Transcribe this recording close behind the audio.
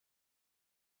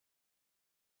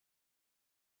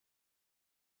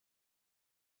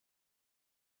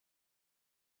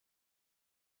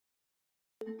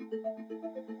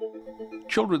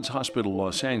Children's Hospital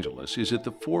Los Angeles is at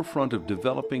the forefront of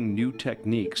developing new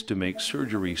techniques to make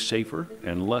surgery safer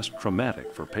and less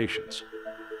traumatic for patients.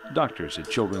 Doctors at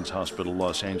Children's Hospital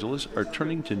Los Angeles are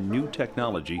turning to new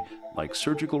technology like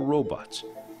surgical robots,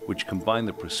 which combine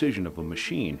the precision of a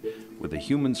machine with a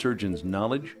human surgeon's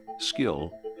knowledge,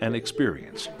 skill, and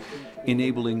experience,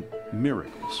 enabling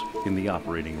miracles in the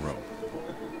operating room.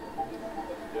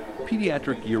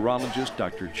 Pediatric urologist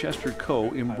Dr. Chester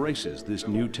Koh embraces this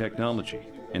new technology,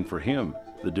 and for him,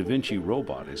 the Da Vinci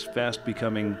robot is fast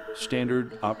becoming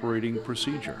standard operating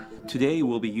procedure. Today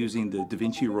we'll be using the Da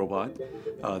Vinci robot.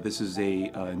 This is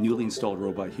a newly installed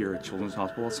robot here at Children's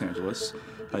Hospital Los Angeles.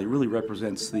 It really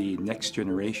represents the next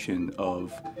generation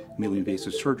of minimally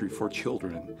invasive surgery for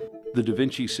children. The Da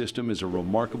Vinci system is a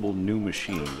remarkable new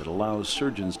machine that allows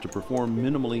surgeons to perform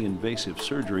minimally invasive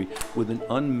surgery with an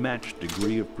unmatched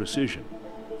degree of precision.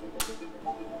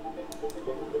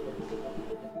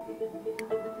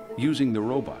 Using the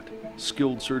robot,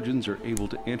 skilled surgeons are able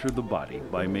to enter the body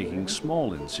by making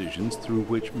small incisions through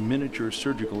which miniature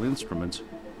surgical instruments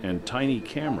and tiny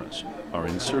cameras are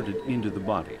inserted into the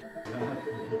body.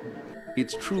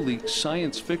 It's truly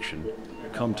science fiction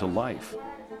come to life.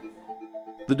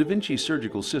 The Da Vinci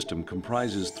surgical system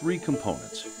comprises three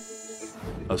components: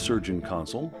 a surgeon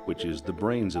console, which is the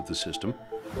brains of the system,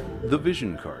 the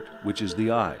vision cart, which is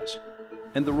the eyes,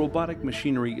 and the robotic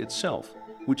machinery itself,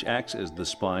 which acts as the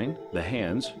spine, the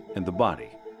hands, and the body.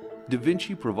 Da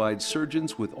Vinci provides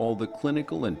surgeons with all the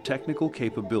clinical and technical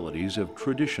capabilities of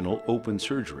traditional open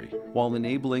surgery, while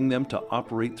enabling them to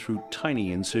operate through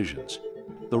tiny incisions.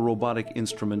 The robotic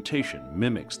instrumentation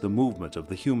mimics the movement of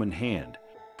the human hand,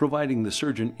 providing the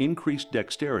surgeon increased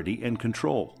dexterity and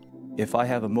control. If I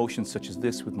have a motion such as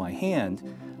this with my hand,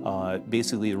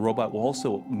 basically the robot will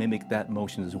also mimic that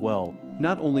motion as well.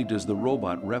 Not only does the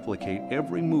robot replicate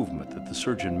every movement that the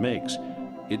surgeon makes,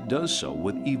 it does so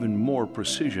with even more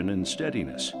precision and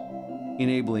steadiness,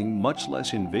 enabling much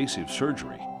less invasive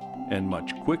surgery and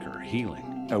much quicker healing.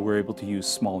 We're able to use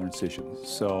smaller incisions.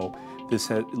 So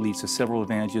this leads to several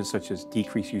advantages, such as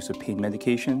decreased use of pain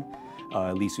medication.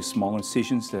 It leads to smaller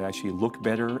incisions that actually look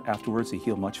better afterwards. They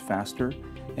heal much faster.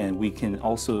 And we can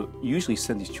also usually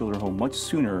send these children home much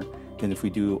sooner than if we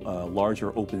do a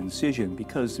larger open incision,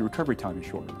 because the recovery time is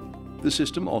shorter. The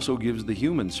system also gives the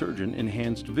human surgeon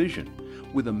enhanced vision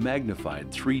with a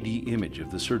magnified 3D image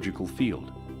of the surgical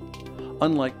field.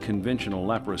 Unlike conventional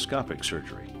laparoscopic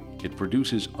surgery, it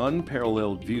produces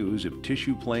unparalleled views of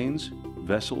tissue planes,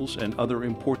 vessels, and other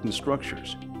important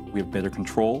structures. We have better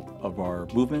control of our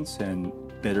movements and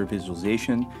better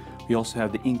visualization. We also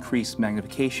have the increased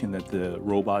magnification that the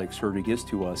robotic surgery gives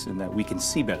to us, in that we can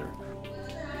see better.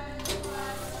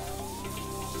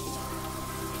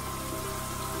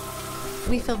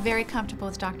 We feel very comfortable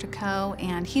with Dr. Koh,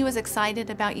 and he was excited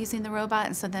about using the robot,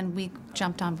 and so then we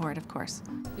jumped on board, of course.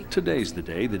 Today's the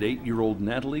day that 8-year-old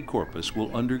Natalie Corpus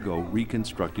will undergo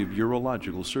reconstructive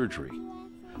urological surgery.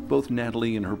 Both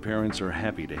Natalie and her parents are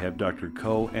happy to have Dr.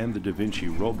 Koh and the Da Vinci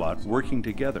robot working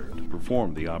together to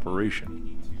perform the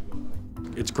operation.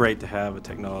 It's great to have a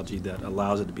technology that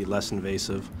allows it to be less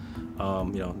invasive.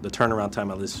 The turnaround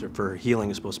time, at least for healing,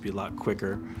 is supposed to be a lot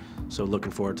quicker. So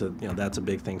looking forward to, that's a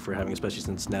big thing for having, especially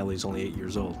since Natalie's only 8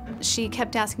 years old. She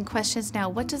kept asking questions. Now,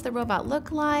 what does the robot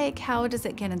look like? How does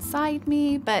it get inside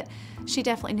me? But she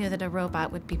definitely knew that a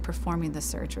robot would be performing the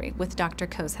surgery with Dr.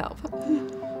 Koh's help.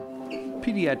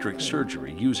 Pediatric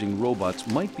surgery using robots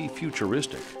might be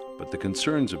futuristic, but the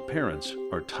concerns of parents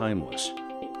are timeless.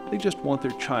 They just want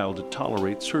their child to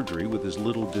tolerate surgery with as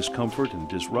little discomfort and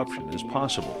disruption as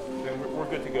possible. We're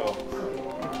good to go.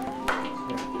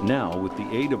 Now, with the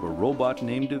aid of a robot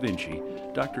named Da Vinci,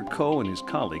 Dr. Koh and his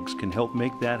colleagues can help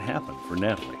make that happen for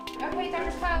Natalie. Okay,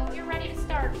 Dr. Koh, you're ready to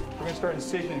start. We're going to start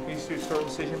incision. Can you start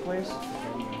incision, please?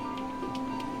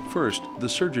 First, the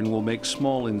surgeon will make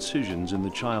small incisions in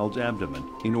the child's abdomen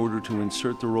in order to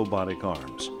insert the robotic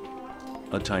arms.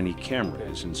 A tiny camera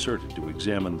is inserted to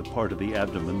examine the part of the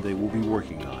abdomen they will be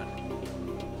working on.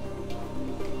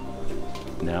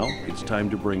 Now, it's time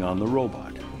to bring on the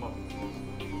robot.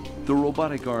 The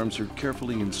robotic arms are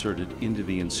carefully inserted into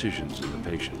the incisions in the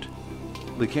patient.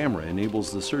 The camera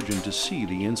enables the surgeon to see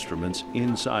the instruments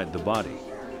inside the body.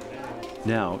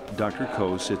 Now, Dr.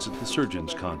 Koh sits at the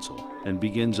surgeon's console and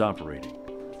begins operating.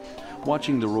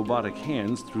 Watching the robotic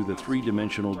hands through the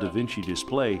three-dimensional Da Vinci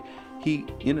display, he,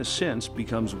 in a sense,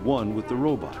 becomes one with the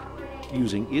robot,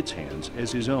 using its hands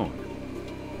as his own.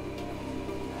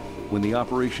 When the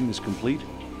operation is complete,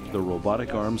 the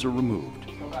robotic arms are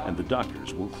removed, and the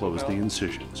doctors will close the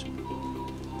incisions.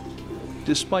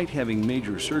 Despite having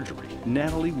major surgery,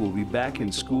 Natalie will be back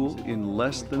in school in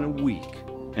less than a week.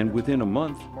 And within a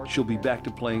month, she'll be back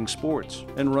to playing sports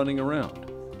and running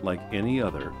around like any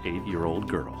other 8-year-old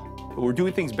girl. We're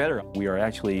doing things better. We are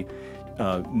actually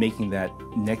making that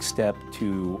next step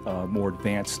to more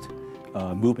advanced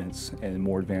movements and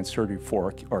more advanced surgery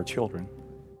for our children.